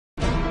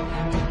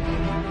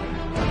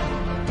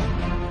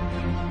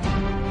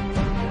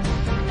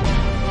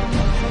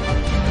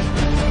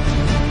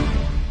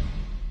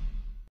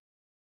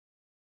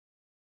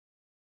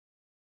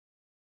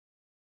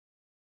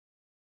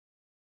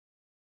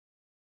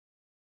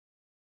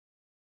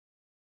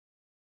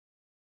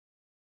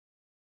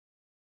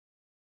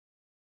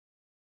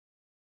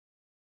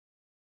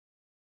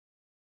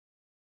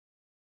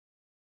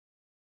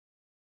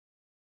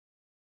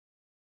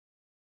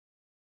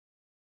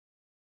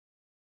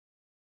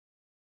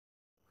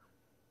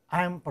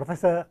I am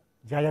Professor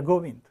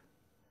Jayagovind.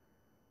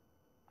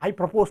 I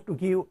propose to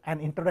give an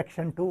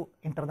introduction to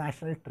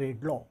international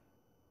trade law.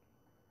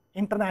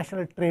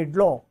 International trade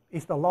law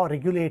is the law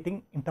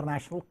regulating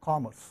international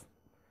commerce.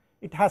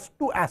 It has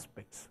two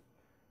aspects,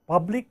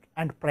 public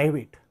and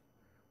private.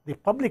 The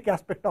public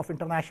aspect of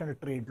international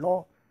trade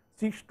law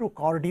seeks to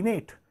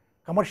coordinate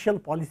commercial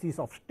policies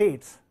of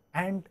states,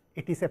 and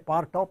it is a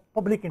part of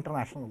public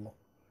international law.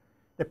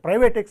 The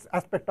private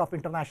aspect of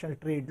international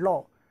trade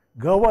law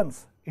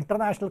governs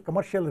international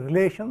commercial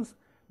relations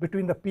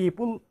between the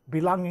people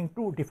belonging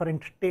to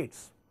different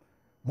states.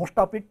 Most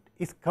of it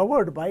is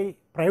covered by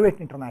private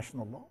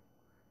international law.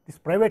 This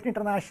private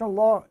international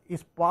law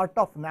is part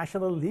of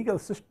national legal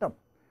system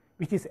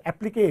which is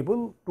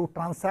applicable to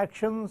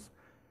transactions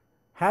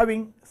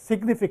having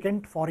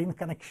significant foreign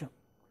connection.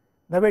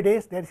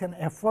 Nowadays, there is an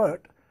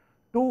effort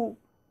to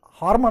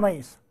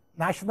harmonize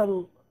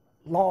national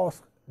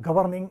laws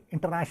governing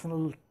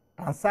international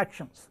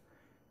transactions.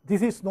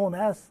 This is known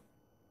as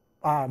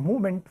a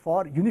movement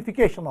for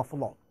unification of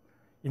law.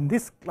 In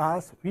this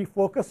class, we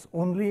focus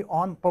only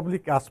on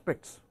public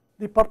aspects.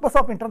 The purpose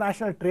of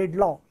international trade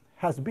law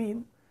has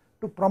been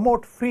to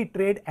promote free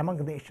trade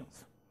among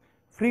nations.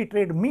 Free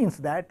trade means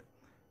that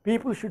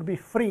people should be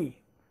free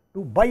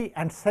to buy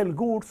and sell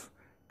goods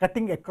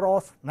cutting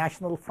across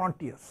national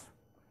frontiers.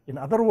 In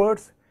other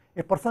words,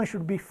 a person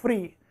should be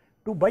free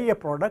to buy a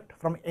product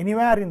from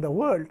anywhere in the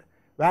world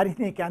wherein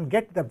he can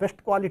get the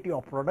best quality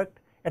of product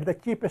at the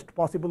cheapest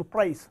possible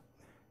price.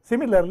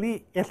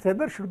 Similarly, a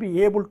seller should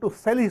be able to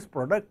sell his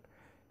product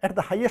at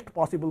the highest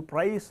possible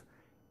price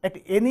at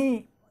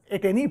any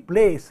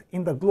place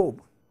in the globe.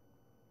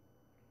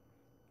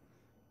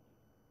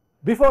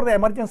 Before the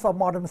emergence of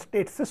modern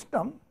state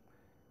system,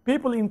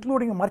 people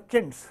including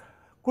merchants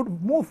could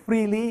move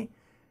freely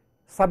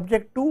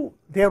subject to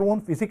their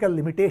own physical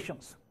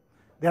limitations.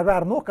 There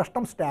were no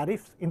customs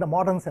tariffs in the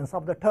modern sense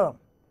of the term.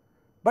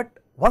 But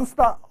once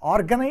the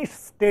organized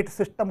state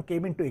system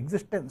came into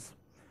existence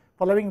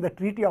following the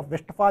Treaty of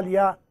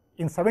Westphalia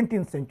in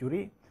 17th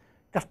century,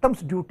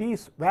 customs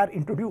duties were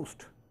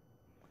introduced.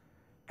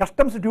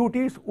 Customs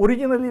duties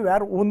originally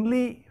were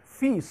only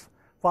fees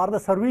for the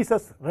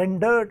services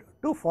rendered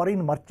to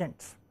foreign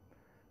merchants,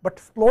 but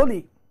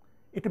slowly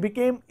it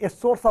became a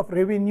source of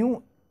revenue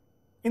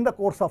in the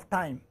course of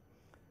time.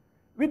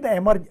 With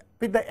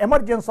the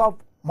emergence of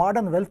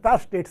modern welfare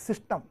state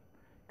system,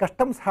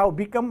 customs have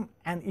become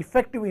an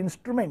effective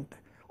instrument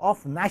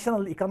of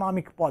national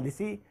economic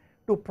policy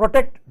to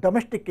protect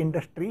domestic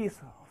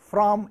industries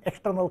from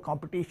external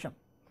competition.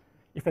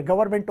 If a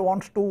government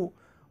wants to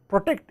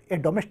protect a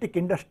domestic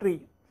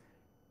industry,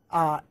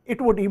 it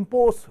would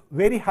impose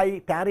very high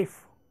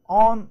tariff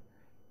on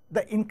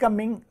the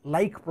incoming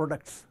like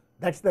products.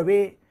 That is the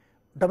way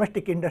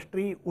domestic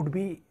industry would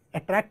be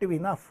attractive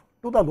enough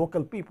to the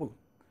local people.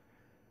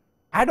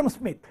 Adam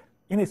Smith,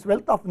 in his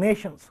Wealth of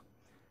Nations,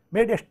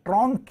 made a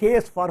strong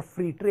case for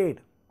free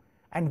trade,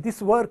 and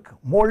this work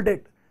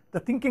molded the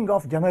thinking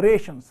of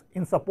generations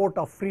in support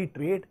of free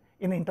trade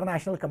in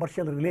international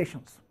commercial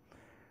relations.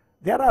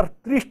 There are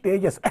three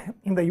stages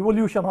in the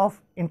evolution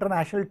of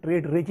international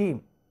trade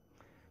regime.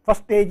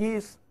 First stage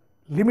is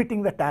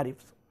limiting the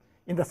tariffs.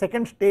 In the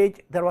second stage,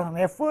 there was an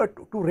effort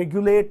to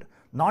regulate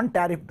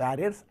non-tariff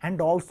barriers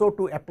and also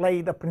to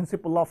apply the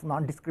principle of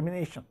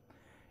non-discrimination.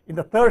 In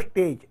the third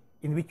stage,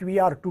 in which we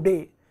are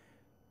today,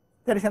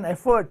 there is an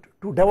effort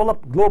to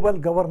develop global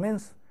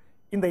governance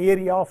in the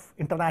area of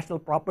intellectual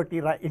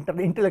property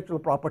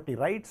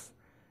rights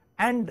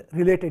and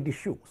related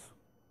issues.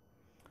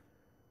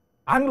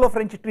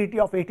 Anglo-French Treaty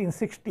of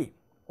 1860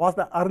 was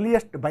the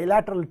earliest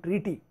bilateral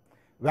treaty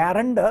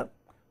whereunder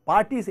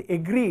parties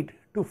agreed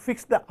to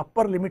fix the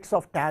upper limits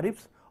of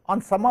tariffs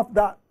on some of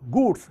the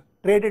goods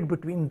traded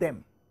between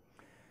them.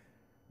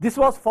 This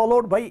was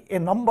followed by a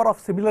number of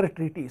similar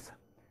treaties,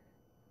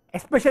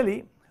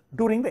 especially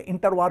during the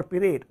interwar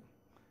period.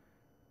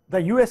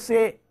 The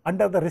USA,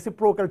 under the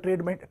Reciprocal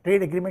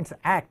Trade Agreements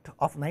Act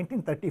of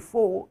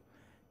 1934,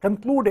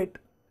 concluded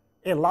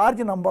a large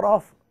number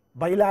of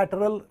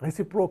bilateral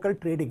reciprocal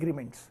trade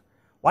agreements.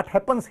 What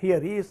happens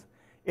here is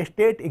a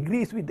state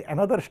agrees with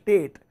another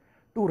state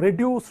to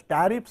reduce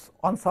tariffs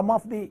on some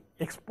of the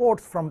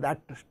exports from that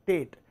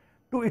state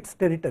to its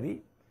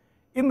territory.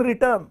 In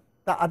return,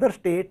 the other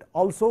state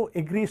also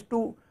agrees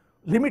to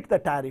limit the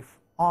tariff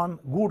on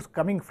goods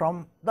coming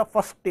from the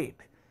first state.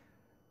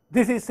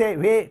 This is a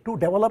way to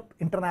develop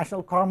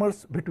international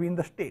commerce between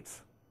the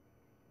states.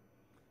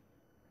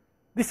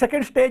 The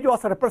second stage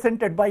was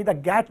represented by the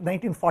GATT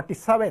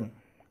 1947,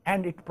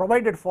 and it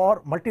provided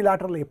for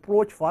multilateral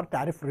approach for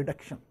tariff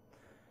reduction,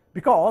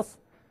 because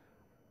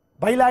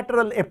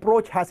bilateral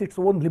approach has its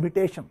own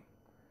limitation.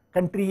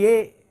 Country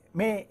A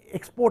may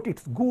export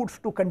its goods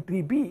to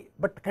country B,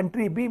 but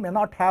country B may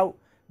not have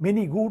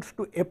many goods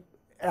to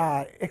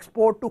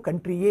export to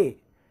country A.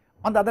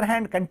 On the other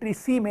hand, country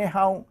C may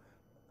have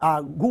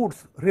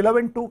goods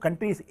relevant to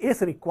country's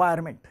A's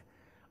requirement.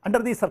 Under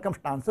these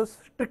circumstances,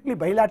 strictly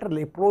bilateral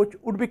approach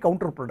would be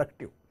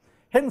counterproductive.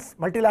 Hence,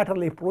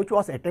 multilateral approach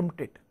was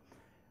attempted.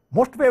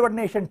 most favored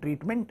nation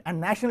treatment and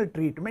national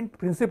treatment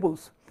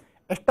principles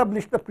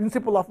established the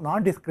principle of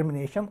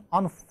non-discrimination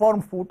on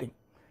firm footing.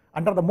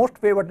 Under the most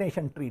favored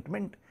nation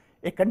treatment,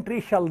 a country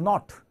shall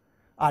not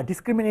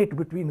discriminate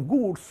between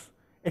goods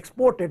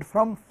exported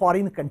from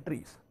foreign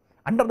countries.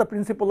 Under the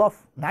principle of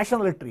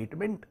national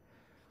treatment,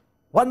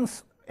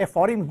 once a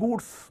foreign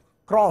goods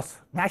cross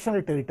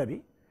national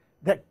territory,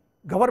 the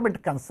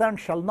government concerned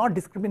shall not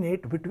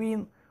discriminate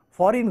between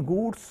foreign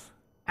goods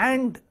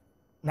and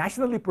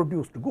nationally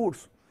produced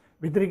goods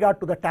with regard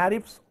to the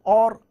tariffs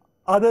or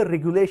other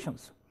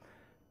regulations.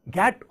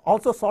 GATT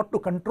also sought to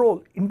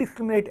control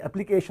indiscriminate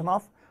application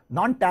of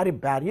non-tariff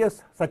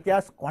barriers such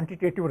as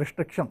quantitative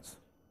restrictions.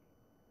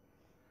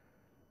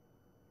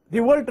 The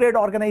World Trade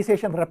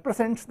Organization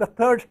represents the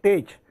third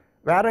stage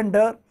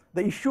whereunder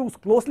the issues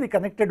closely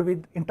connected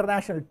with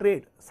international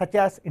trade such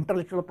as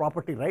intellectual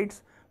property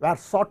rights were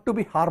sought to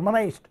be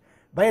harmonized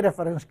by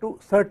reference to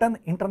certain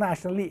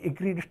internationally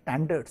agreed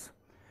standards.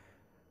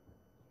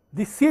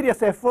 The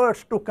serious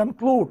efforts to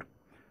conclude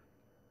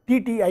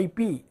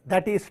TTIP,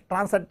 that is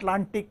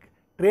Transatlantic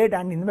Trade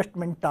and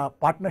Investment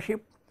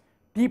Partnership,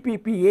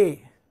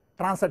 TPPA,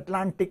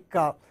 Transatlantic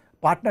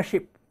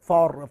Partnership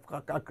for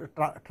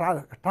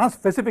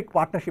Trans-Pacific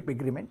Partnership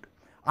Agreement,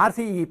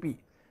 RCEP,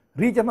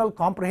 Regional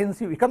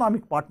Comprehensive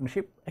Economic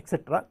Partnership,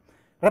 etc.,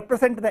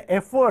 represent the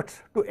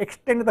efforts to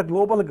extend the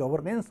global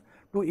governance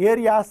to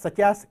areas such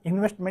as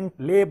investment,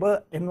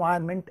 labor,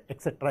 environment,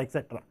 etc.,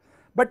 etc.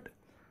 But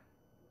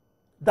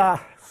the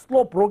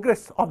slow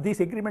progress of these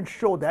agreements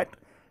show that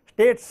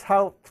states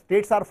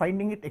are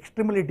finding it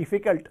extremely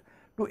difficult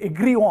to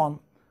agree on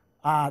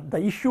the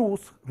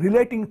issues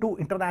relating to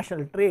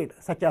international trade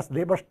such as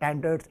labor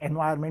standards,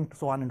 environment,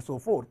 so on and so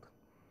forth.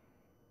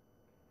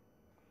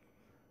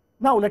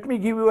 Now let me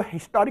give you a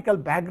historical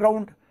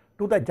background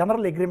to the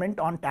General Agreement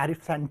on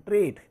Tariffs and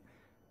Trade,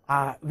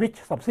 which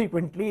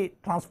subsequently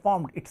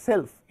transformed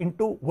itself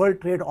into World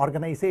Trade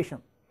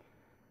Organization.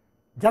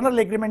 General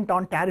Agreement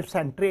on Tariffs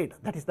and Trade,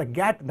 that is the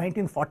GATT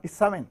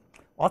 1947,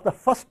 was the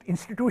first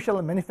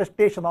institutional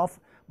manifestation of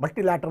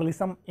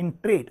multilateralism in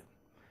trade.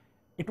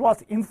 It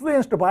was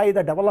influenced by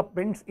the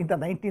developments in the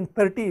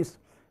 1930s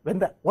when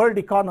the world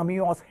economy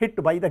was hit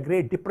by the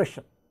Great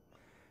Depression.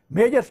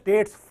 Major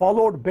states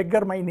followed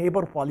beggar my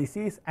neighbor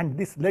policies, and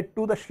this led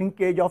to the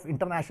shrinkage of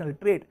international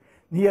trade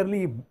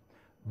nearly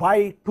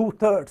by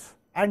 2/3,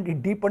 and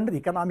it deepened the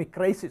economic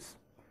crisis.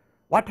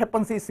 What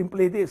happens is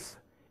simply this: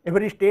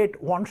 every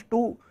state wants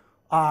to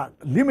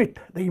limit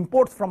the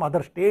imports from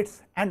other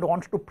states and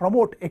wants to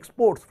promote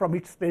exports from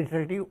its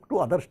territory to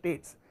other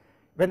states.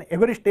 When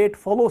every state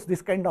follows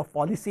this kind of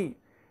policy,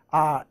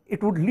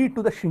 it would lead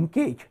to the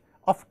shrinkage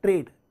of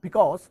trade,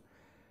 because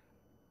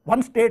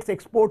one state's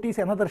export is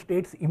another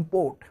state's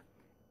import.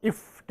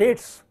 If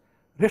states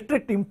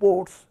restrict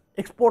imports,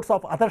 exports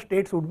of other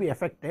states would be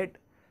affected,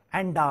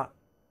 and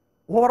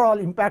overall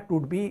impact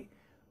would be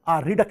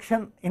a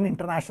reduction in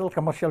international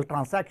commercial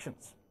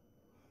transactions.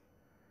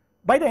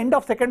 By the end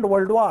of Second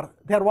World War,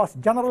 there was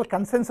general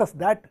consensus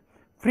that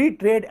free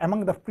trade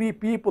among the free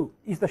people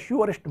is the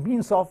surest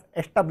means of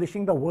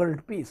establishing the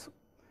world peace.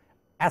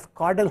 As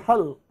Cordell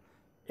Hull,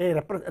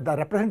 the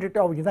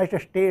representative of the United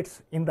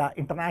States in the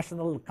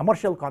International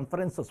Commercial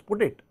Conferences,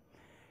 put it,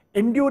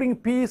 enduring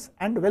peace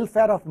and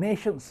welfare of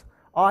nations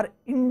are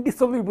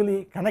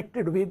indissolubly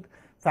connected with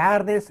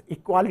fairness,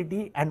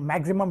 equality, and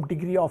maximum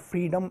degree of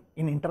freedom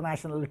in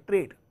international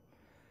trade.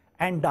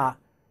 And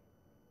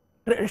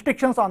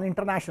restrictions on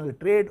international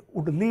trade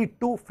would lead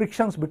to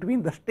frictions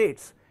between the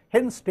states.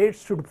 Hence,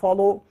 states should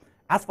follow,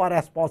 as far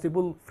as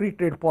possible, free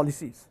trade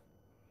policies.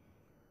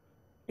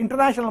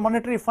 International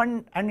Monetary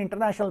Fund and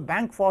International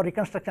Bank for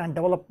Reconstruction and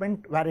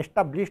Development were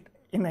established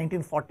in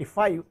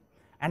 1945,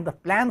 and the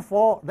plan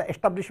for the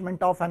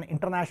establishment of an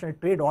international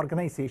trade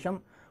organization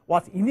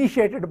was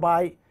initiated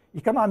by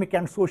Economic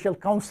and Social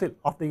Council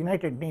of the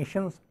United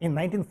Nations in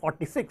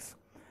 1946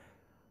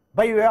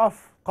 by way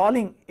of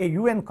calling a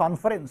UN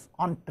conference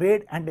on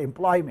trade and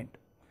employment.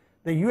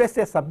 The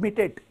USA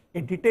submitted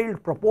a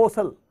detailed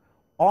proposal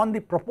on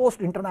the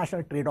proposed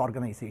international trade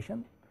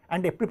organization,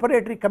 and a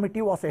preparatory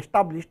committee was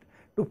established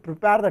to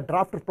prepare the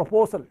draft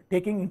proposal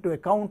taking into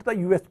account the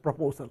US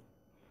proposal.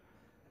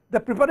 The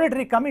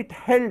preparatory committee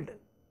held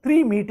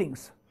 3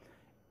 meetings: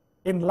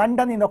 in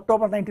London in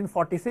October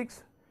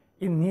 1946,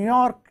 in New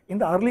York in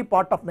the early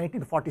part of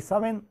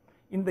 1947,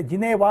 in the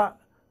Geneva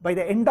by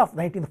the end of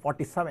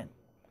 1947.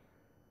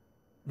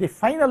 The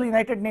final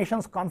United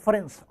Nations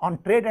Conference on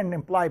Trade and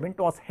Employment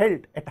was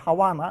held at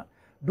Havana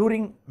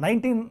during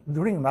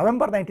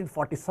November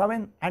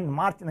 1947 and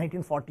March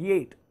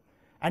 1948,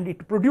 and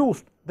it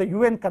produced the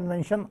UN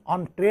Convention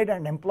on Trade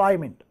and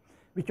Employment,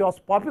 which was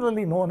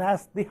popularly known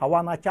as the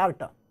Havana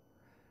Charter.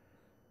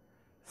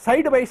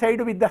 Side by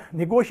side with the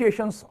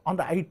negotiations on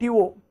the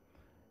ITO,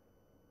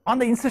 on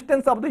the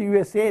insistence of the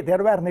USA,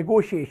 there were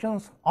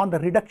negotiations on the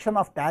reduction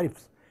of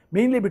tariffs,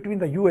 mainly between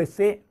the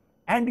USA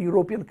and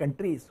European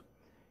countries.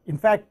 In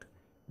fact,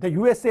 the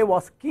USA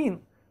was keen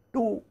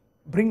to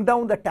bring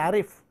down the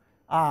tariff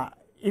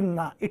in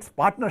its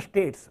partner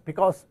states,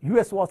 because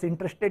US was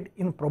interested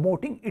in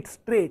promoting its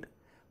trade,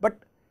 but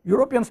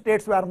European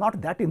states were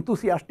not that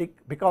enthusiastic,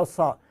 because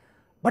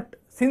but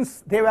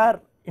since they were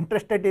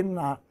interested in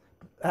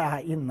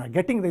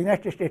getting the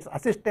United States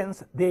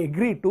assistance, they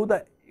agreed to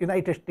the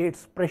United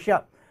States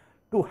pressure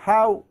to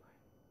have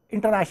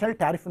international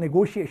tariff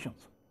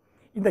negotiations.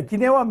 In the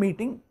Geneva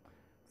meeting,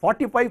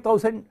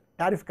 45,000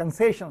 tariff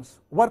concessions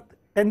worth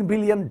 $10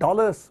 billion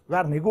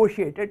were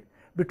negotiated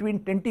between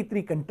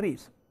 23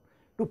 countries.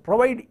 To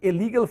provide a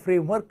legal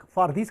framework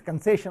for these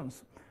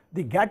concessions,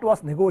 the GATT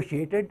was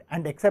negotiated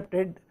and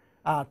accepted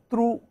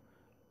through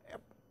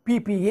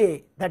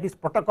PPA, that is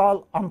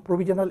Protocol on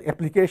Provisional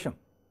Application.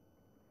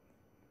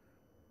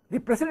 The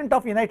President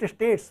of the United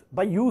States,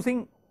 by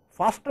using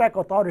fast track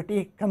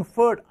authority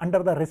conferred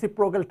under the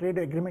Reciprocal Trade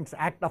Agreements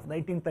Act of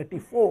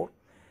 1934,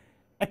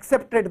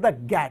 accepted the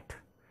GATT.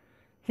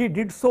 He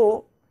did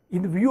so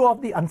in view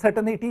of the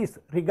uncertainties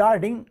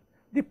regarding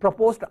the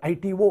proposed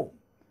ITO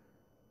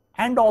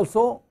and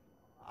also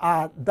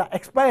the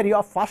expiry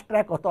of fast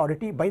track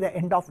authority by the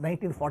end of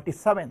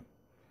 1947.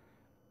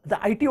 The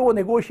ITO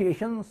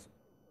negotiations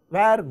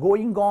were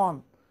going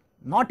on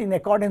not in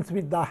accordance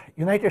with the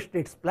United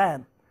States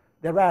plan.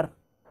 There were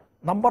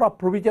number of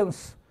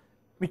provisions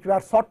which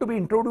were sought to be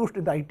introduced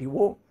in the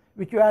ITO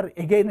which were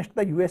against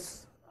the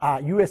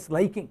US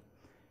liking.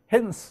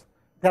 Hence,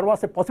 there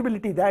was a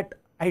possibility that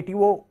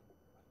ITO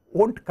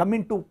won't come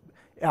into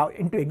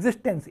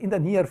existence in the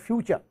near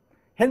future.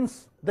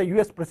 Hence, the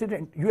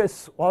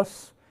US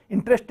was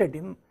interested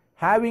in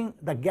having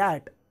the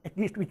GATT, at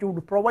least which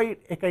would provide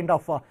a kind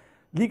of a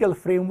legal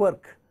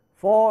framework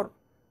for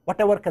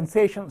whatever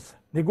concessions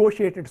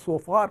negotiated so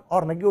far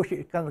or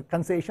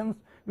concessions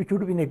which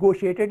would be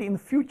negotiated in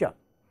future.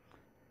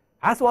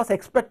 As was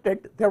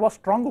expected, there was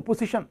strong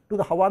opposition to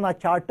the Havana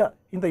Charter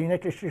in the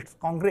United States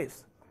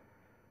Congress.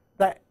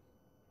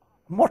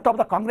 Most of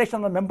the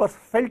congressional members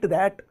felt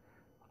that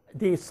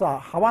this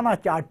Havana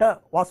Charter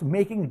was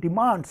making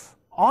demands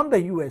on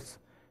the US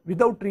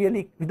without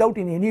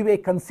in any way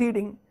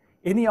conceding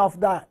any of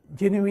the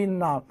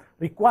genuine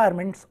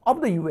requirements of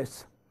the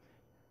US.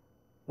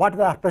 What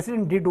the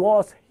President did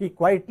was he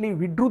quietly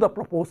withdrew the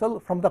proposal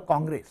from the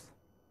Congress.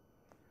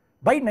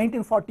 By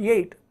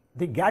 1948,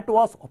 the GATT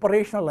was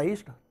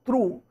operationalized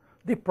through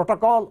the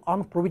Protocol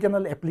on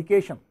Provisional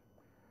Application.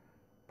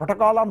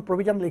 Protocol on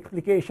Provisional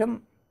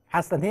Application,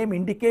 as the name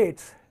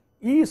indicates,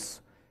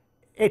 is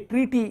a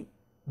treaty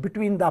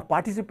between the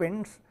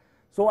participants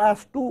so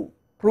as to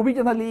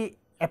provisionally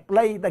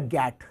apply the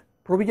GATT.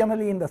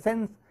 Provisionally, in the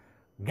sense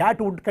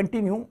GATT would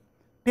continue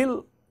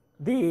till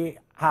the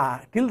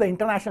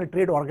International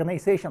Trade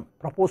Organization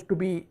proposed to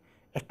be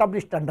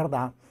established under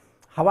the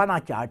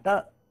Havana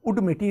Charter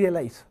would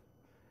materialize.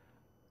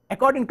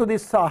 According to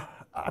this,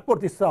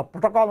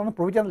 Protocol on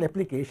Provisional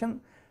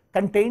Application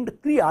contained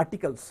 3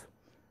 articles.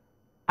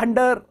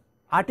 Under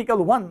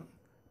Article 1,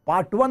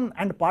 Part 1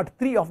 and Part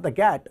 3 of the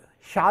GATT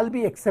shall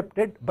be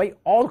accepted by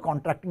all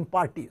contracting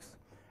parties,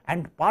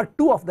 and Part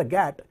 2 of the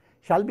GATT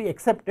shall be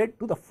accepted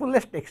to the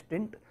fullest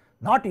extent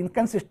not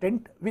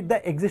inconsistent with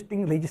the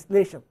existing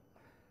legislation.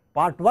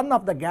 Part 1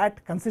 of the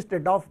GATT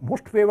consisted of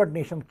Most Favored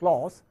Nation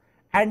clause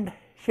and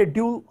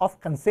schedule of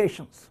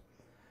concessions,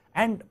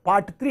 and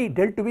Part 3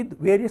 dealt with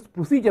various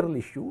procedural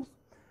issues.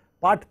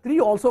 Part 3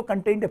 also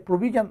contained a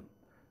provision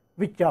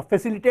which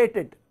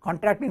facilitated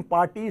contracting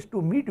parties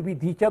to meet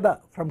with each other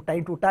from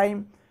time to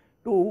time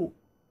to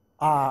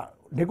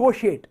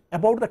negotiate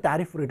about the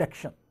tariff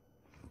reduction.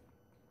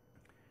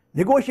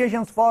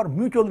 Negotiations for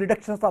mutual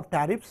reductions of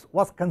tariffs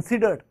was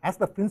considered as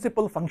the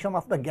principal function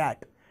of the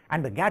GATT,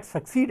 and the GATT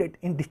succeeded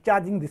in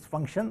discharging this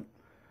function.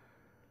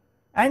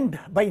 And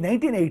by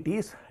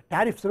 1980s,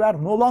 tariffs were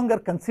no longer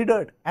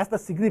considered as the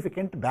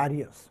significant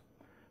barriers.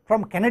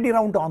 From Kennedy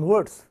round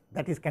onwards,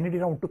 that is, Kennedy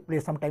round took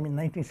place sometime in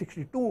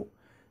 1962,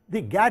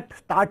 the GATT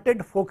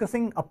started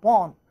focusing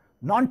upon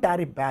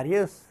non-tariff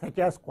barriers such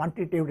as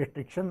quantitative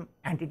restriction,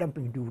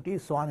 anti-dumping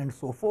duties, so on and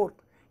so forth.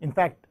 In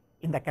fact,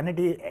 in the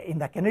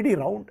Kennedy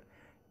round,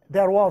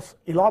 there was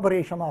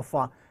elaboration of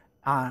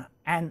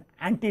an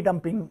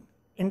anti-dumping,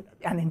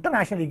 an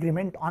international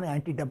agreement on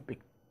anti-dumping.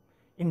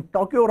 In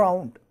Tokyo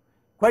round,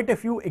 quite a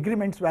few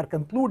agreements were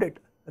concluded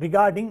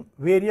regarding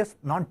various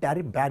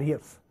non-tariff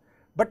barriers,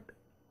 but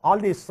all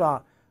these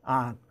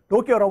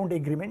Tokyo round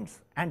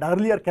agreements and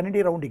earlier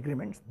Kennedy round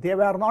agreements, they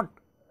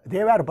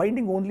were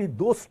binding only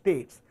those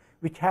states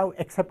which have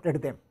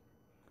accepted them.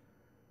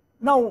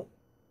 Now,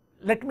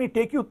 let me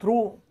take you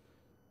through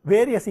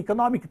various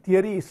economic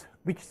theories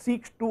which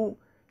seeks to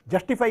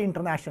justify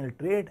international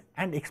trade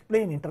and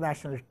explain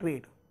international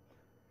trade.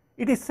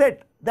 It is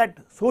said that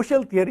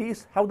social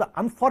theories have the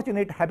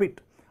unfortunate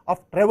habit of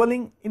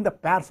traveling in the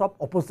pairs of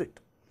opposite.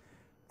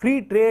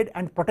 Free trade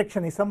and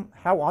protectionism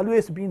have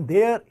always been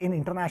there in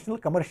international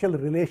commercial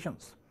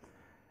relations,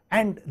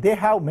 and they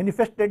have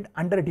manifested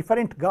under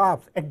different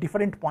garbs at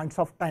different points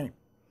of time.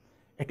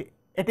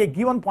 At a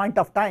given point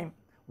of time,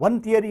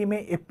 one theory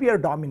may appear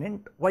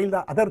dominant while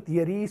the other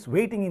theory is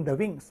waiting in the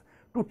wings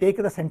to take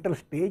the central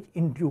stage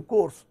in due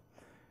course.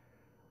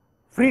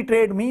 Free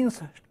trade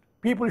means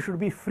people should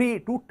be free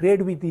to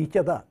trade with each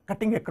other,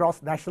 cutting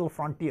across national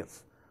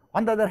frontiers.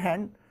 On the other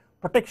hand,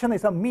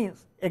 protectionism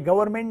means a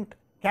government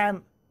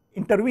can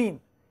intervene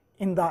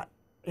in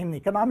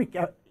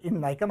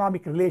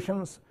economic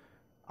relations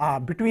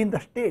between the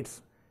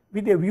states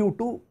with a view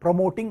to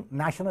promoting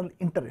national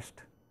interest.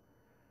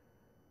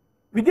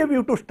 With a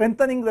view to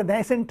strengthening the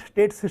nascent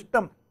state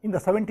system in the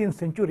 17th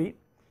century,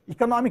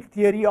 economic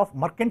theory of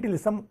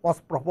mercantilism was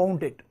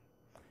propounded.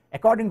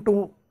 According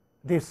to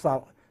this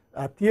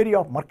theory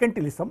of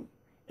mercantilism,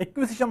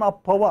 acquisition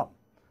of power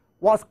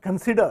was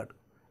considered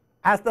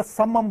as the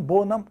summum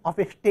bonum of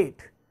a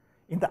state.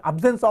 In the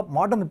absence of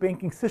modern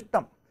banking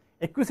system,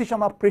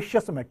 acquisition of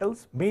precious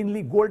metals,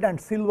 mainly gold and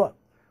silver,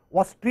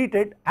 was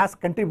treated as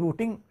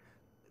contributing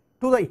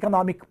to the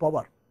economic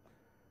power.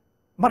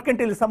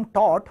 Mercantilism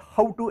taught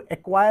how to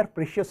acquire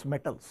precious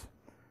metals.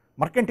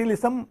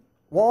 Mercantilism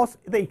was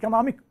the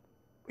economic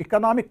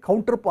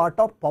counterpart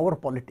of power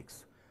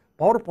politics.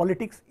 Power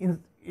politics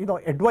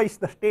advised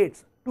the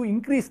states to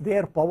increase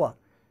their power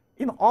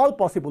in all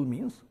possible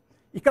means.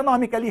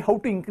 Economically, how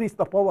to increase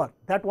the power,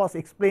 that was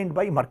explained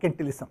by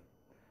mercantilism.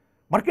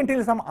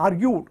 Mercantilism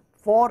argued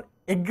for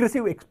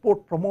aggressive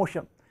export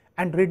promotion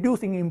and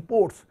reducing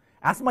imports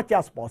as much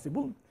as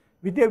possible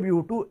with a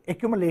view to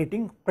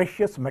accumulating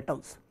precious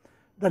metals.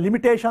 The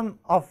limitation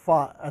of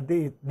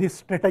this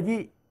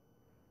strategy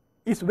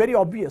is very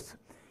obvious.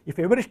 If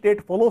every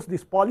state follows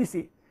this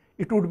policy,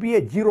 it would be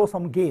a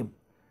zero-sum game,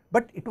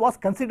 but it was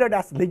considered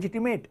as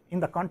legitimate in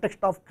the context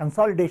of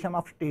consolidation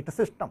of state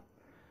system.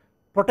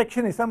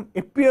 Protectionism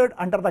appeared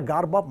under the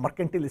garb of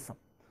mercantilism.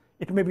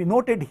 It may be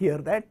noted here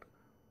that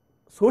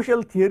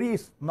social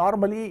theories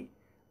normally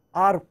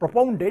are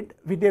propounded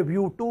with a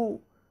view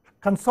to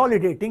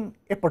consolidating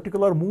a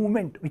particular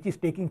movement which is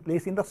taking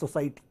place in the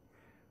society.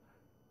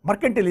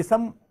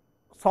 Mercantilism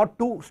sought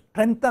to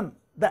strengthen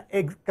the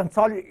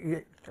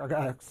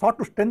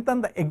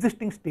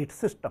existing state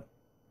system.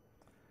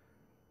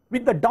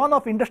 With the dawn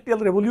of industrial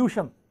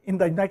revolution in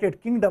the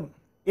United Kingdom,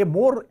 a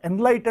more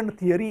enlightened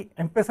theory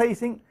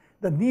emphasizing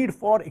the need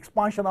for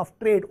expansion of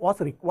trade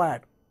was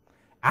required.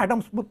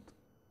 Adam Smith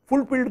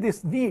fulfilled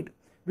this need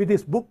with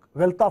his book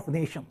Wealth of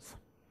Nations.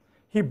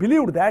 He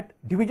believed that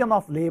division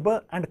of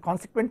labor and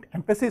consequent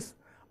emphasis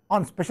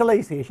on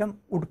specialization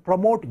would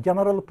promote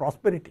general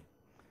prosperity.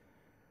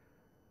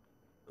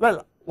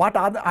 Well, what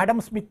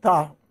Adam Smith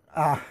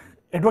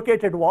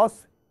advocated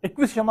was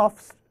acquisition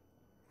of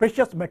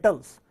precious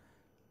metals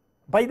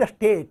by the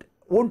state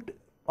won't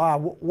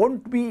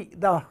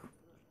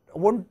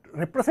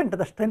represent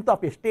the strength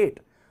of a state.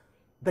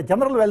 The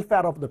general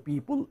welfare of the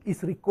people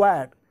is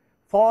required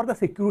for the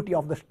security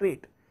of the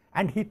state,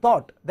 and he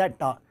thought that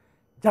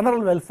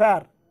general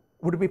welfare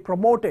would be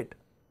promoted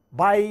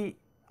by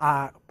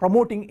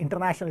promoting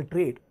international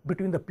trade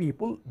between the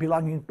people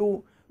belonging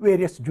to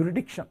various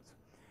jurisdictions.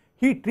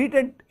 He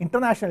treated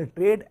international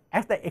trade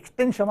as the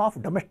extension of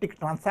domestic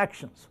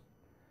transactions.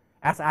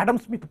 As Adam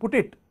Smith put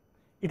it,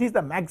 it is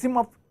the maxim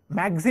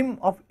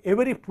of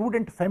every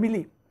prudent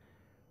family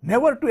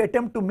never to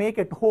attempt to make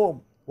at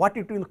home what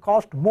it will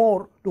cost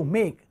more to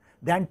make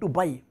than to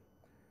buy.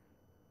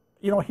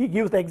 He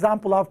gives the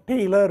example of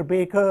tailor,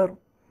 baker,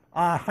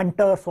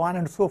 hunter, so on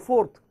and so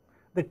forth.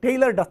 The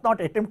tailor does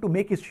not attempt to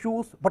make his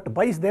shoes but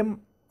buys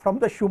them from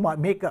the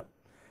shoemaker.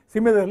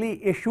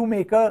 Similarly, a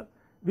shoemaker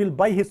will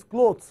buy his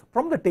clothes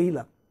from the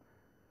tailor.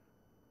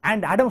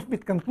 And Adam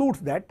Smith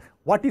concludes that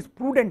what is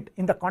prudent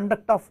in the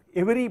conduct of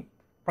every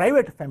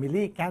private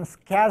family can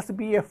scarce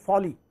be a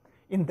folly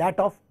in that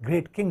of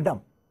great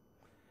kingdom.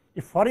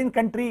 If foreign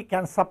country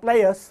can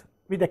supply us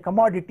with a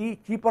commodity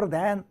cheaper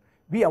than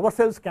we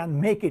ourselves can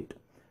make it,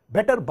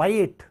 better buy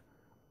it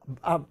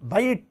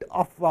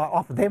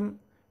of them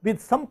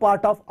with some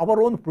part of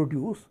our own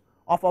produce,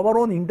 of our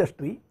own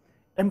industry,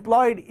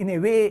 employed in a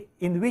way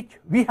in which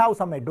we have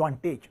some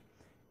advantage.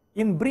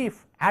 In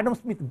brief, Adam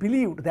Smith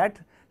believed that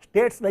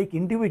states like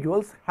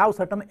individuals have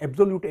certain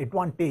absolute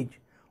advantage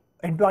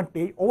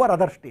over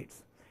other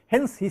states.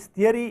 Hence his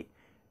theory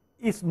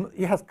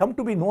has come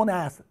to be known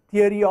as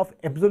theory of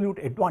absolute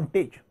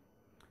advantage.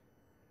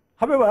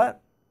 However,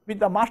 with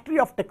the mastery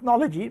of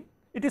technology,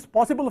 it is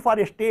possible for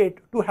a state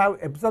to have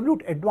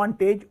absolute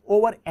advantage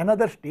over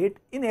another state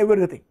in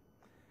everything.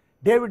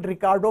 David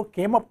Ricardo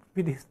came up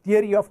with his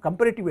theory of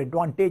comparative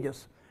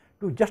advantages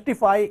to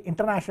justify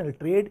international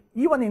trade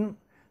even in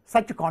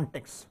such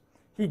contexts.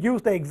 He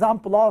gives the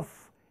example of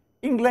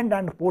England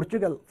and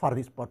Portugal for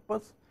this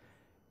purpose.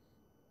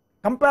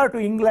 Compared to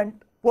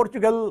England,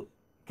 Portugal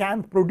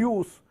can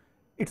produce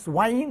its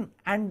wine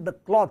and the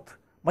cloth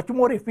much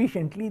more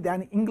efficiently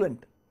than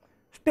England.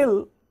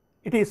 Still,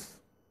 it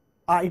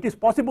is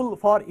possible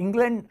for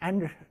England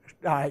and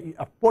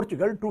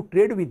Portugal to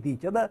trade with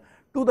each other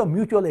to the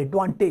mutual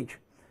advantage.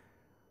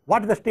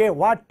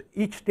 What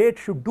each state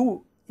should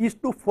do is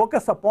to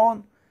focus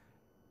upon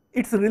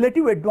its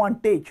relative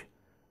advantage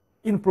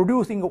in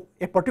producing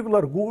a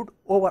particular good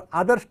over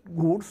other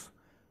goods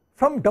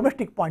from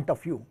domestic point of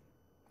view.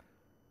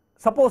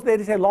 Suppose there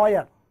is a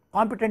lawyer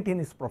competent in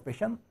his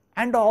profession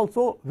and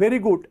also very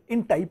good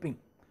in typing.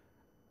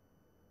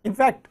 In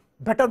fact,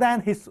 better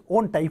than his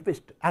own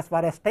typist as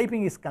far as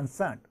typing is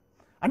concerned.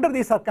 Under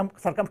these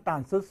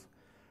circumstances,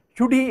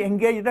 should he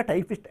engage the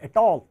typist at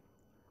all?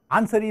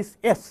 Answer is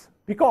yes,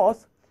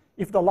 because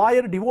if the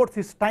lawyer devotes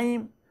his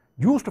time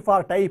used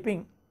for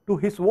typing to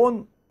his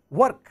own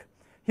work,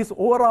 his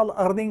overall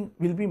earning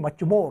will be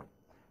much more,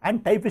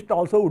 and typist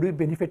also would be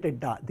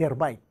benefited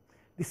thereby.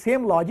 The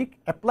same logic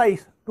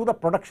applies to the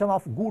production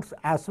of goods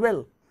as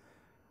well.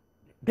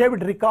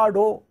 David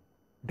Ricardo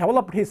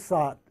developed his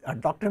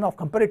doctrine of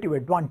comparative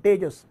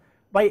advantages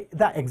by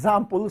the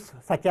examples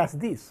such as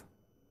these.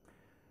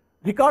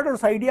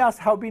 Ricardo's ideas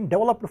have been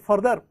developed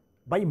further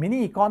by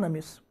many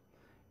economists.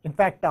 In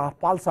fact,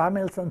 Paul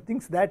Samuelson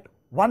thinks that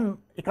one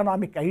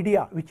economic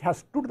idea which has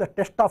stood the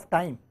test of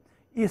time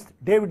is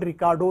David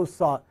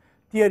Ricardo's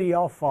theory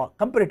of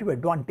comparative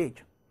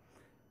advantage.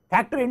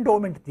 Factor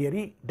endowment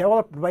theory,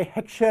 developed by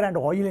Heckscher and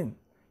Oelin,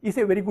 is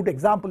a very good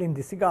example in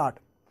this regard.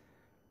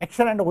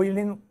 Heckscher and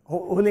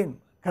Oelin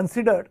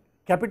considered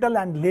capital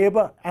and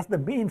labor as the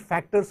main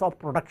factors of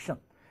production,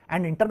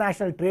 and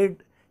international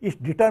trade is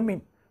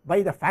determined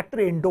by the factor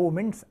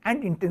endowments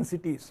and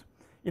intensities.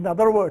 In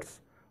other words,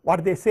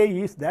 what they say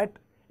is that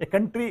a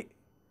country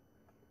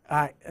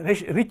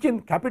rich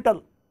in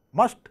capital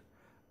must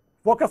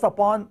focus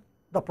upon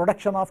the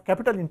production of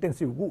capital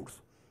intensive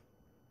goods.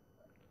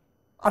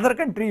 Other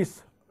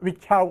countries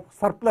which have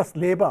surplus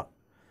labor,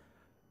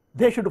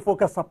 they should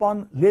focus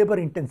upon labor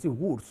intensive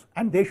goods,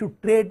 and they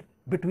should trade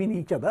between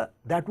each other.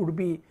 That would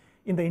be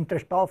in the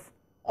interest of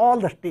all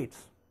the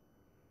states.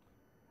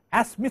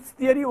 As Smith's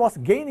theory was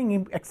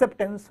gaining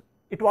acceptance,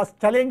 it was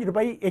challenged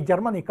by a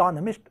German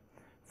economist,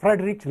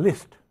 Friedrich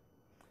List.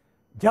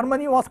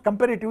 Germany was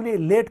comparatively a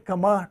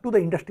latecomer to the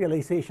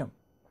industrialization.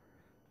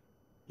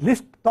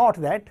 List thought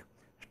that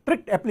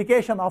strict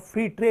application of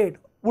free trade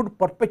would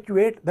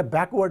perpetuate the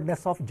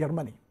backwardness of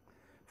Germany.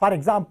 For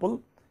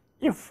example,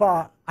 if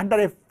under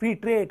a free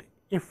trade,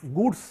 if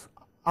goods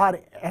are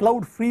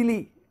allowed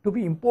freely to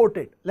be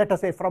imported, let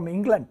us say from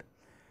England,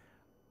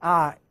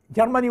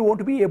 Germany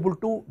won't be able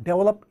to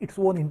develop its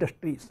own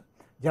industries.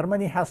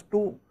 Germany has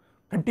to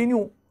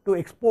continue to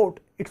export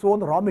its own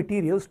raw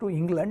materials to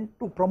England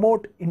to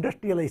promote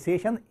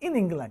industrialization in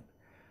England.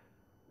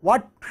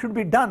 What should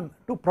be done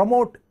to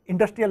promote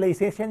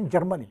industrialization in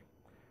Germany?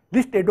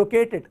 List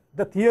advocated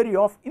the theory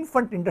of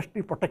infant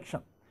industry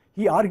protection.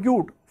 He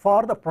argued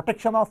for the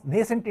protection of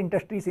nascent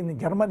industries in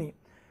Germany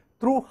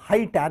through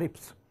high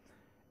tariffs.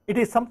 It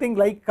is something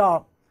like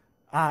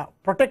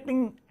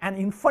protecting an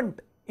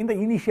infant in the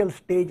initial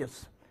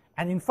stages.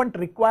 An infant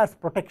requires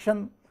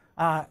protection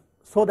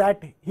so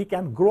that he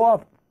can grow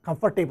up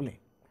comfortably.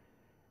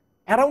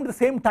 Around the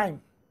same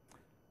time,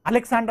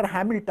 Alexander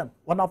Hamilton,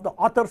 one of the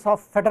authors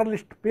of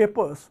Federalist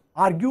Papers,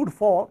 argued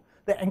for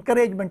the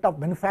encouragement of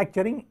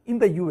manufacturing in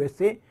the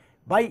USA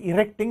by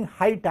erecting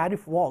high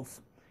tariff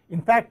walls.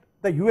 In fact,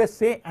 the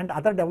USA and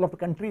other developed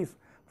countries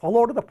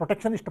followed the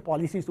protectionist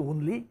policies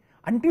only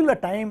until the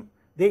time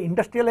they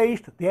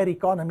industrialized their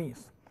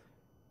economies.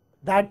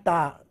 That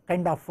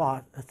kind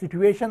of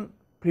situation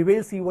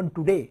prevails even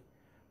today.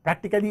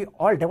 Practically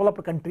all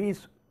developed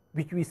countries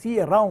which we see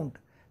around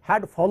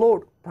had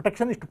followed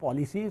protectionist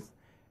policies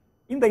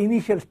in the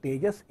initial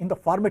stages, in the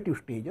formative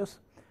stages.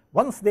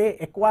 Once they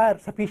acquire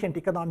sufficient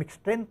economic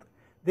strength,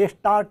 they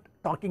start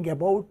talking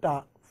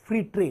about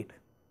free trade.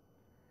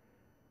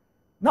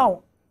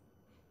 Now,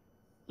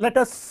 let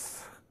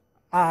us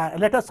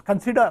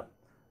consider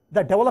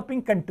the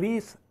developing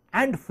countries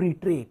and free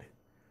trade.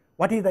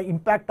 What is the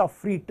impact of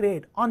free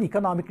trade on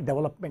economic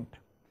development?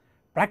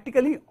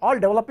 Practically all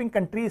developing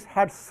countries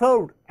had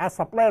served as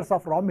suppliers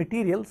of raw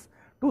materials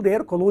to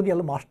their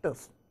colonial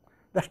masters.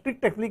 The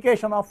strict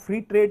application of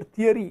free trade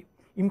theory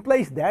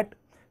implies that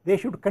they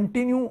should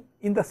continue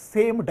in the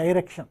same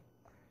direction.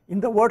 In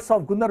the words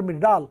of Gunnar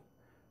Myrdal,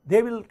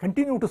 they will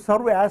continue to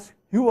serve as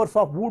hewers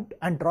of wood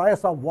and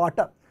drawers of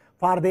water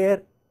for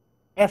their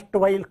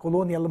erstwhile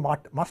colonial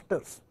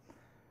masters.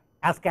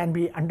 As can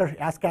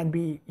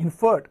be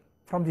inferred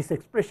from this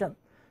expression,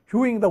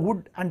 hewing the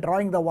wood and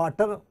drawing the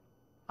water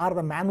are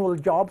the manual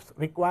jobs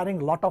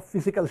requiring a lot of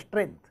physical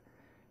strength.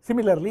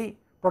 Similarly,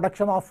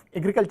 production of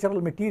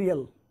agricultural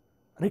material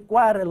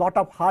require a lot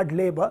of hard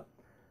labor,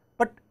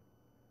 but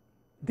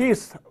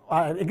this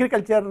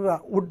agriculture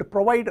would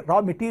provide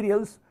raw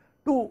materials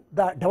to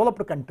the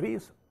developed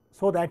countries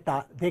so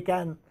that they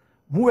can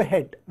move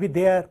ahead with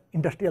their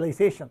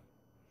industrialization.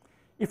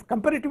 If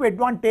comparative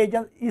advantage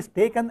is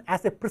taken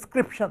as a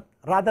prescription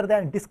rather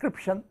than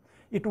description,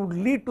 it would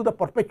lead to the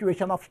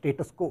perpetuation of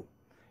status quo.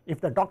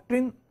 If the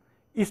doctrine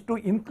is to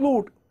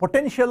include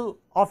potential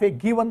of a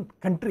given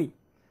country,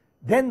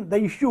 then the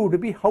issue would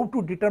be how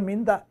to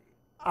determine the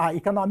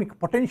economic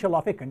potential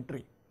of a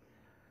country.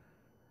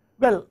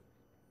 Well,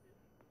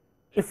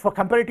 if a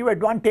comparative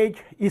advantage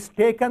is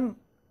taken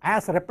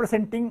as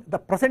representing the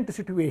present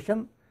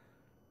situation,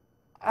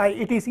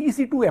 it is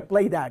easy to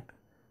apply that,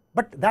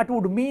 but that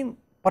would mean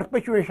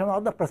perpetuation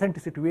of the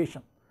present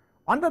situation.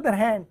 On the other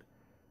hand,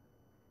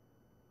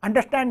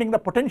 understanding the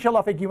potential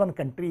of a given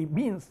country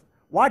means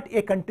what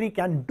a country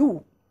can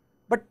do,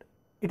 but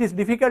it is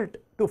difficult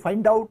to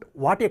find out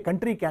what a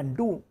country can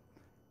do,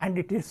 and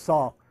it is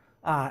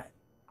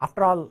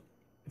after all,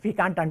 if we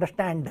can't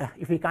understand,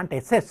 if we can't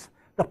assess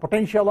the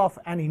potential of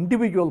an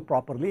individual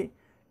properly,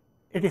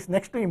 it is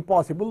next to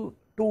impossible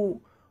to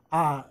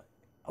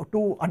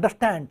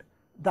understand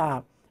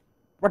the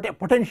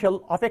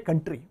potential of a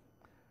country.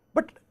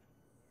 But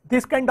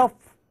this kind of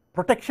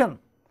protection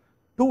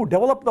to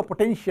develop the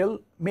potential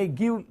may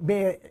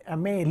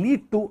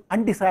lead to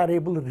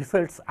undesirable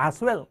results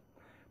as well.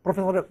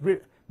 Professor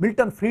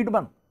Milton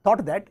Friedman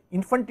thought that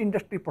infant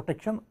industry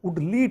protection would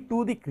lead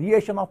to the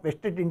creation of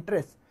vested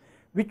interests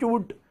which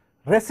would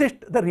resist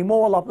the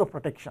removal of the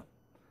protection.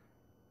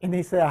 In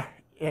his,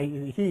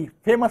 he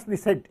famously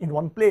said in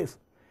one place,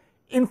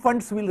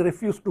 infants will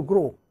refuse to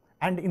grow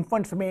and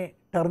infants may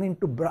turn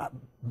into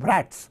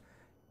brats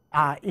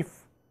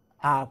if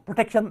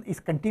protection is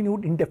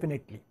continued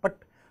indefinitely. But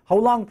how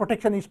long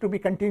protection is to be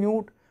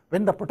continued,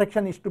 when the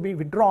protection is to be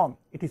withdrawn,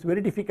 it is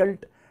very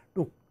difficult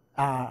to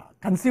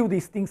conceive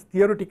these things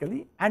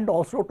theoretically, and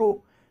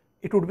also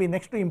it would be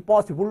next to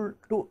impossible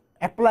to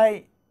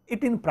apply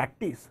it in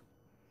practice.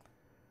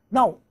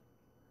 Now,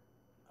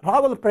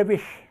 Raoul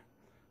Prebisch,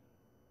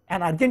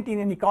 an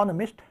Argentinian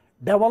economist,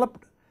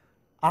 developed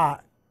a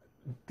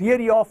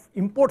theory of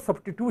import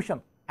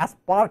substitution as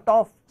part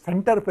of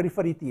center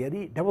periphery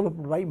theory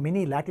developed by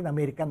many Latin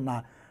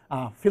American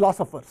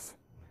philosophers.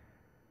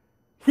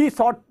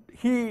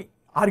 He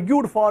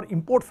argued for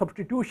import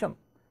substitution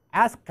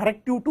as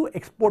corrective to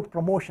export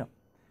promotion.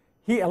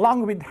 He,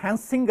 along with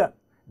Hans Singer,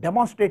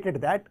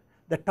 demonstrated that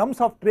the terms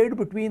of trade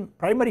between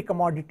primary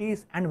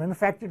commodities and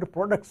manufactured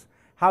products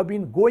have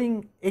been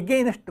going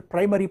against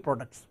primary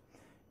products.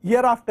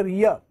 Year after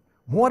year,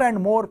 more and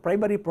more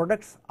primary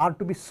products are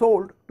to be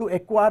sold to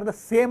acquire the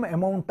same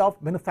amount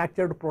of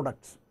manufactured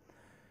products.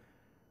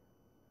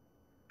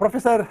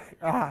 Professor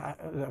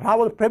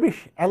Raoul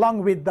Prebisch,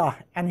 along with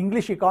an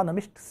English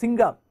economist,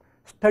 Singer,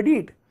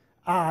 studied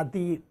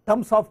the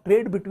terms of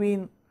trade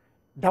between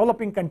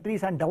developing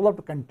countries and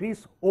developed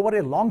countries over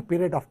a long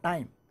period of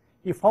time.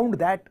 He found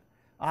that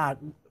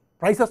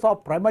prices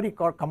of primary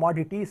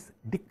commodities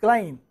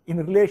decline in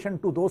relation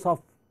to those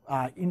of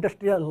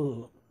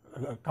industrial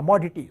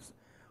commodities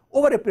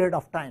over a period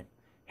of time.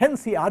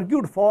 Hence, he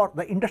argued for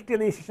the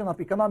industrialization of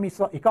economies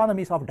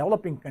of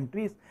developing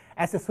countries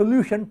as a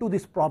solution to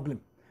this problem.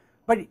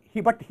 But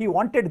he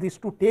wanted this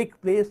to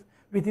take place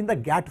within the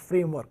GATT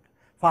framework.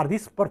 For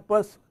this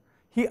purpose,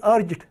 he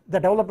urged the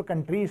developed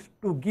countries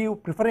to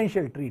give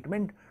preferential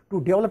treatment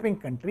to developing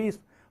countries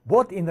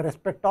both in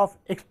respect of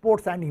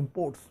exports and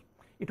imports.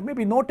 It may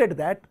be noted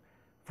that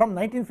from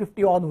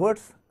 1950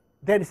 onwards,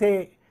 there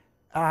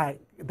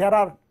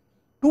are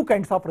two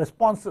kinds of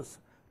responses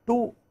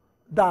to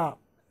the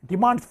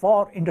demands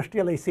for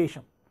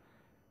industrialization.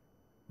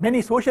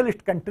 Many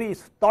socialist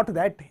countries thought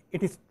that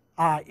it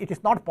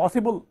is not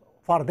possible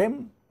for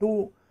them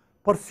to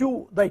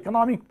pursue the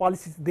economic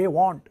policies they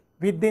want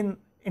within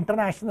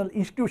international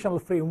institutional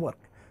framework.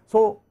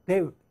 So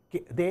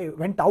they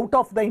went out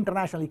of the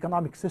international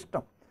economic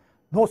system.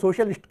 No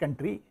socialist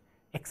country,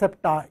 except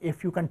a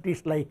few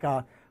countries like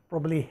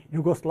probably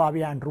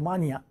Yugoslavia and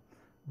Romania,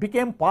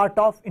 became part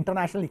of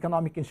international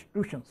economic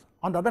institutions.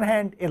 On the other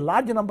hand, a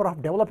large number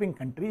of developing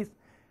countries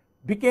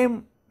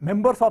became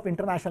members of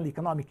international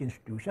economic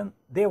institutions.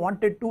 They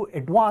wanted to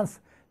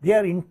advance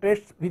their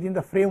interests within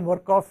the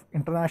framework of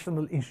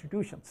international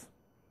institutions.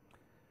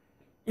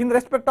 In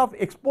respect of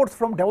exports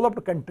from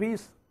developed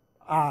countries,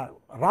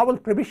 Raoul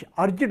Prebisch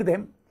urged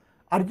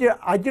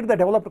the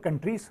developed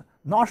countries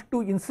not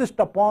to insist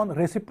upon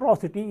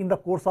reciprocity in the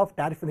course of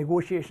tariff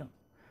negotiations.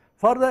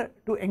 Further,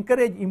 to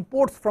encourage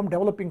imports from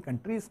developed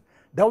countries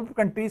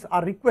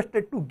are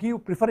requested to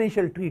give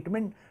preferential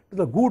treatment to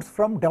the goods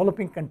from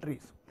developing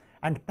countries.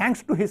 And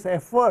thanks to his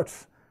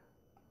efforts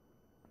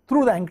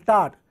through the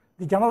UNCTAD,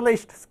 the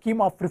generalized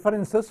scheme of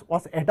preferences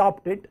was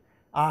adopted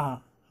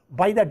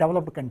by the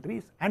developed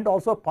countries, and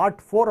also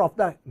part 4 of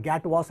the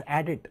GATT was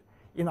added.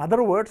 In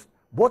other words,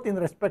 both in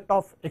respect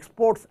of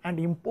exports and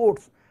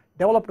imports,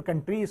 developed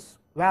countries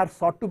were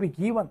sought to be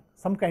given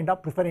some kind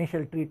of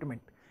preferential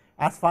treatment.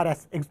 As far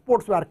as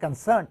exports were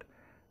concerned,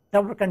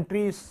 developed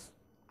countries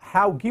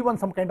have given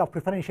some kind of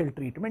preferential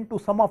treatment to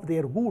some of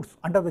their goods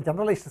under the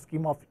generalized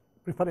scheme of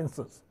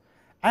preferences.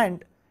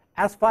 And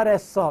as far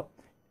as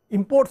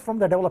imports from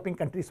the developing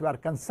countries were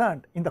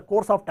concerned, in the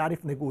course of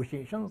tariff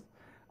negotiations,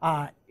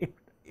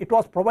 it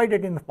was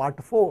provided in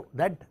part 4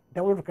 that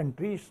developed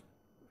countries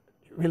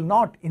will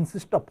not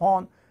insist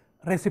upon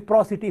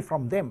reciprocity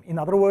from them. In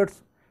other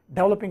words,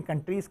 developing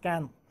countries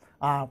can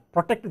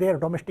protect their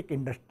domestic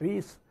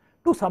industries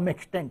to some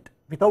extent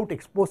without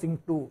exposing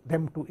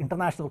them to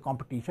international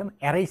competition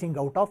arising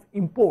out of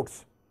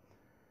imports.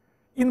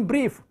 In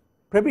brief,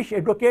 Prebisch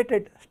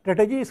advocated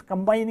strategies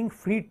combining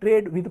free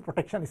trade with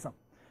protectionism.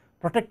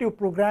 Protective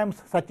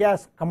programs such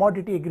as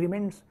commodity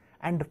agreements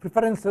and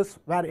preferences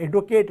were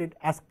advocated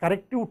as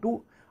corrective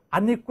to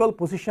unequal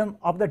position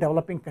of the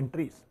developing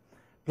countries.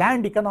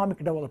 planned economic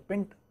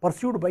development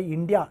pursued by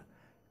India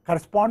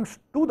corresponds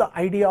to the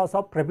ideas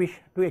of Prebisch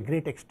to a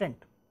great extent.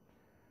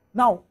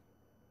 Now,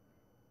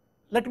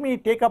 let me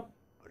take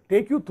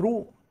you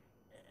through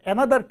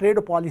another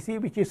trade policy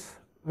which is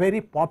very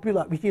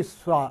popular, which is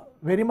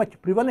very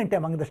much prevalent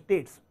among the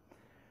states,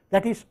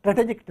 that is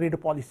strategic trade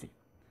policy.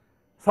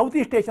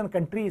 Southeast Asian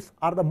countries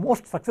are the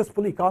most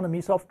successful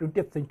economies of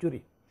 20th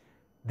century.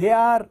 They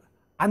are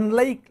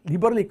unlike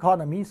liberal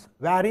economies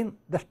wherein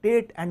the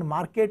state and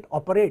market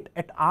operate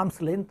at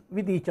arm's length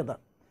with each other.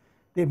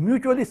 They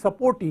mutually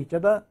support each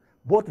other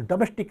both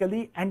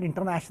domestically and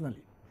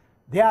internationally.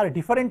 They are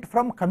different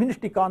from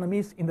communist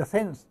economies in the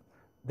sense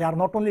they are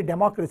not only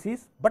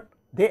democracies but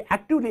they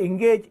actively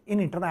engage in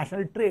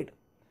international trade.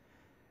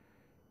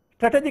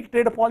 Strategic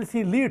trade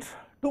policy leads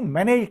to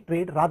managed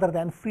trade rather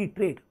than free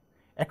trade.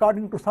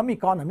 According to some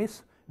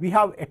economists, we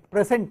have at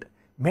present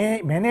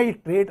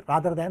managed trade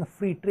rather than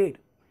free trade.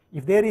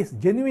 If there is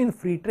genuine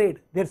free trade,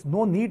 there is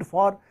no need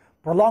for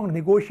prolonged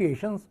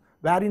negotiations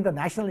wherein the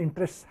national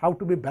interests have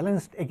to be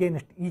balanced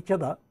against each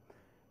other,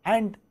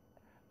 and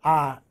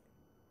a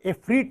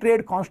free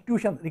trade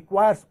constitution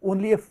requires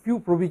only a few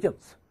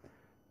provisions.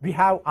 We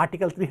have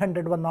Article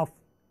 301 of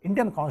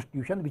Indian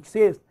Constitution which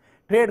says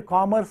trade,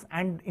 commerce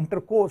and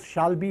intercourse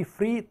shall be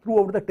free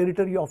throughout the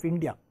territory of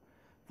India.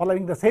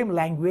 Following the same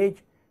language,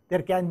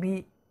 there can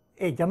be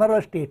a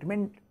general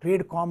statement,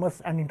 trade,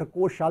 commerce and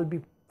intercourse shall be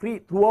free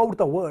throughout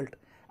the world,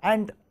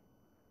 and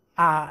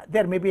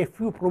there may be a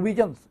few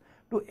provisions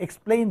to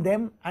explain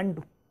them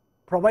and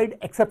provide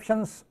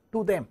exceptions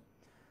to them.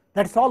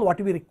 That is all what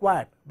we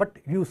require. But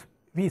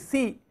we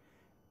see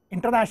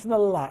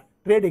international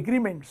trade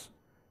agreements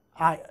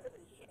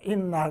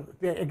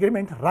the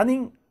agreement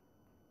running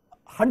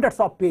hundreds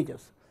of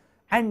pages,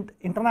 and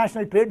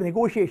international trade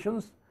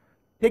negotiations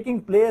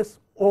taking place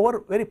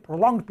over very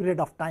prolonged period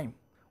of time.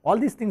 All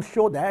these things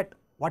show that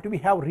what we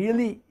have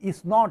really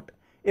is not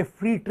a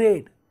free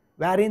trade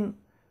wherein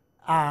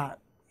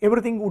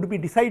everything would be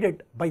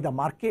decided by the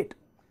market.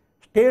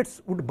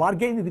 States would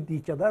bargain with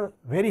each other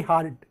very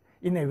hard,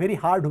 in a very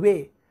hard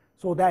way,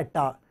 so that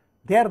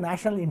their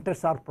national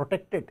interests are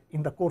protected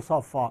in the course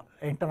of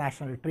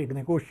international trade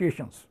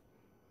negotiations.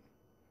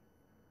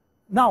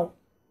 Now,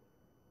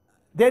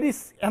 there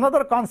is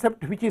another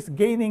concept which is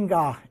gaining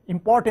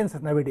importance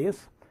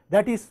nowadays,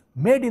 that is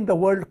made in the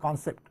world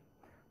concept.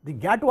 The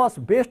GATT was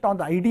based on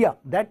the idea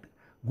that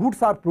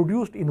goods are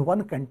produced in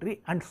one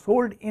country and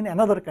sold in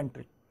another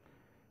country.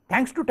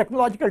 Thanks to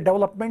technological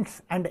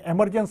developments and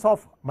emergence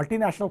of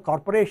multinational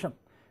corporation,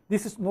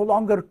 this is no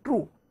longer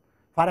true.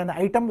 For an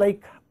item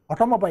like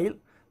automobile,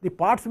 the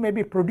parts may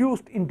be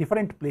produced in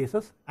different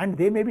places and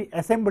they may be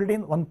assembled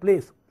in one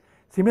place.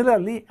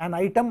 Similarly, an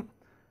item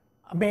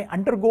may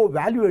undergo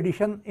value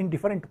addition in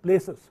different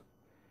places.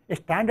 A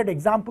standard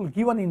example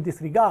given in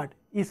this regard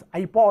is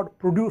iPod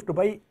produced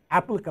by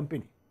Apple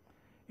company.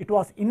 It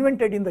was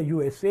invented in the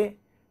USA,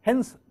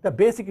 hence the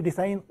basic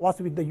design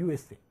was with the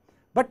USA.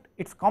 But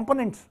its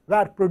components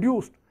were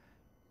produced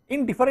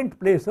in different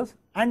places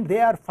and they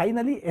are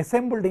finally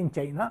assembled in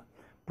China,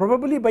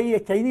 probably by a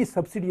Chinese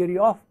subsidiary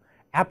of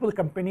Apple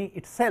company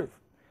itself.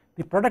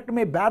 The product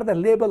may bear the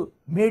label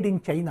made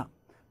in China,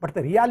 but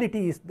the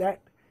reality is that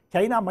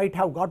China might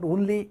have got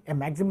only a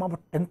maximum of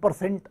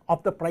 10%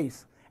 of the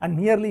price, and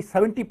nearly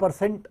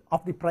 70%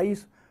 of the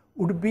price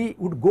would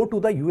go to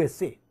the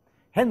USA.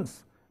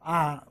 Hence,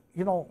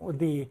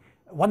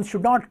 one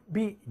should not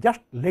be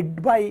just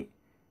led by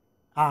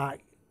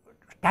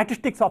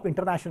statistics of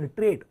international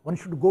trade. One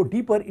should go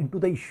deeper into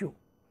the issue.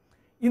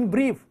 In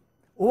brief,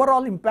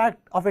 overall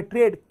impact of a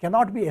trade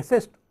cannot be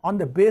assessed on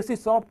the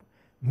basis of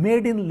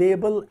made in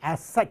label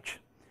as such.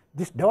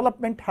 This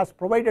development has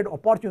provided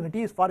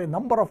opportunities for a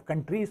number of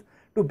countries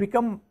to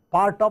become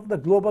part of the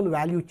global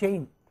value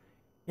chain.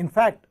 In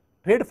fact,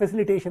 trade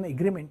facilitation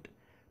agreement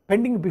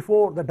pending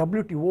before the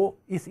WTO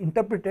is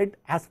interpreted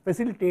as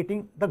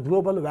facilitating the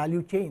global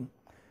value chain.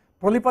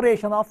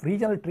 Proliferation of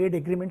regional trade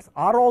agreements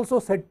are also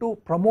said to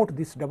promote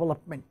this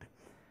development.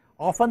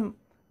 Often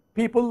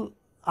people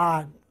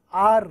are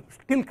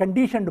still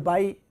conditioned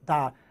by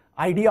the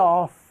idea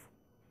of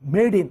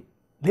made in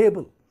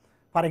label.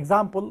 For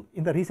example,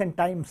 in the recent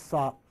times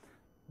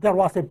there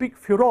was a big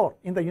furor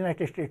in the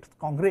United States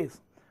Congress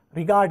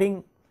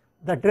regarding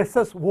the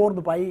dresses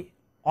worn by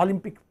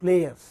Olympic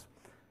players.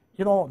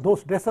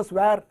 Those dresses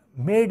were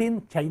made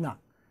in China.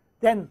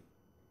 Then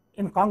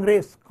in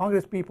Congress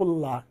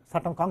people,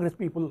 certain Congress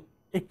people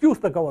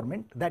accused the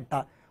government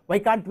that why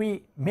can't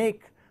we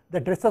make the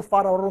dresses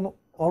for our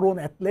own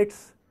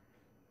athletes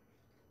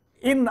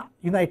in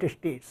United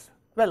States.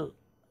 Well,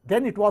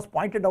 then it was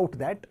pointed out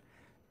that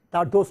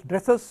those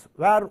dresses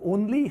were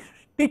only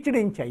stitched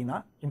in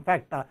China. In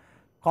fact,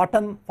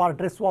 cotton for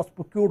dress was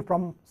procured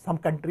from some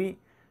country.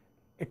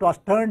 It was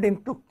turned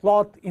into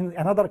cloth in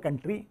another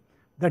country.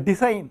 The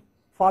design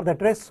for the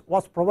dress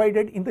was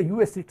provided in the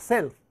US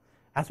itself.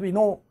 As we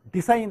know,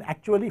 design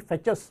actually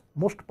fetches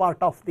most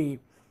part of the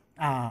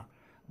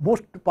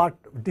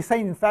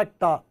design in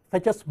fact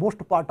fetches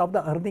most part of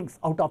the earnings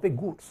out of a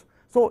goods.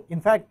 So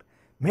in fact,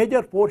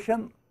 major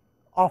portion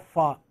of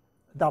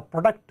the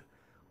product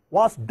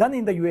was done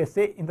in the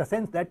USA, in the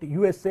sense that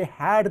USA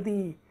had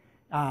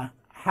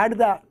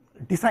the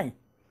design.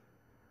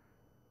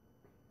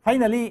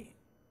 Finally,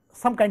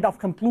 some kind of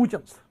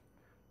conclusions.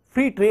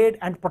 Free trade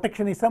and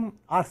protectionism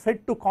are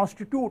said to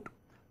constitute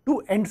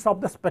two ends of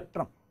the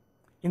spectrum.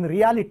 In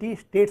reality,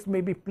 states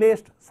may be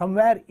placed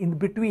somewhere in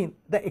between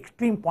the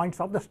extreme points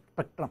of the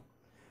spectrum.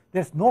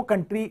 There is no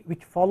country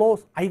which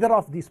follows either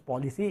of these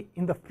policy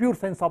in the pure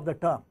sense of the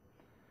term.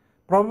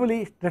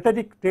 Probably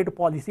strategic trade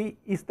policy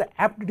is the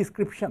apt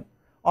description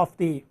of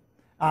the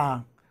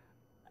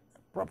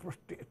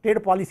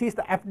trade policy is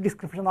the apt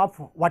description of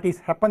what is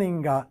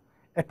happening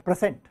at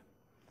present.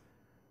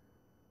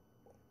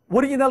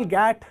 Original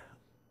GATT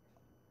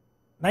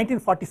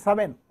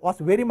 1947 was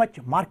very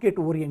much market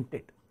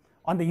oriented.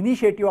 On the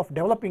initiative of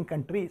developing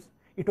countries,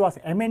 it was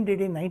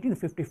amended in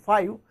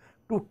 1955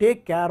 to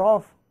take care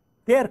of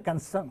their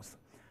concerns.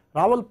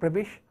 Raoul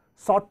Prebisch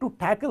sought to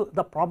tackle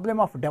the problem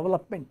of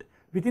development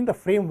within the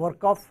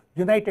framework of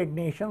United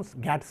Nations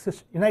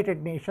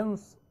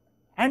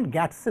and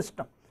GATT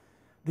system.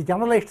 The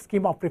generalized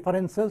scheme of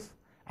preferences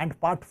and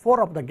part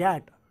 4 of the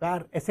GATT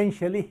were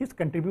essentially his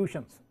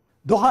contributions.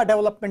 Doha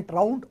Development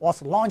Round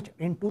was launched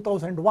in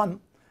 2001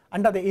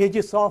 under the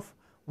aegis of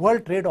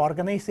World Trade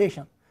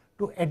Organization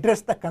to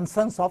address the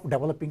concerns of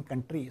developing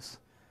countries.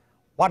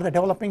 What the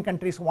developing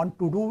countries want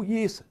to do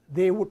is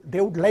they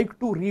would like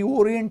to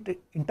reorient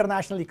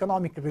international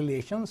economic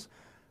relations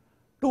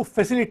to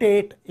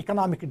facilitate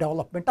economic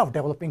development of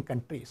developing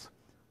countries.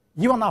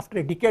 Even after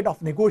a decade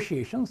of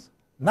negotiations,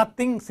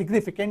 nothing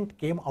significant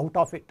came out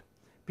of it.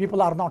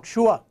 People are not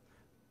sure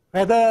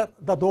whether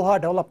the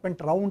Doha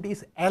Development Round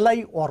is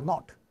ally or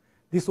not.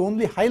 This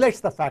only highlights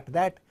the fact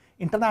that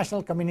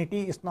international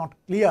community is not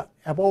clear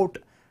about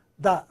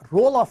the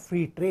role of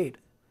free trade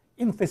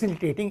in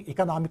facilitating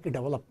economic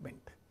development.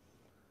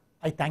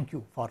 I thank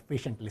you for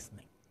patient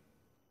listening.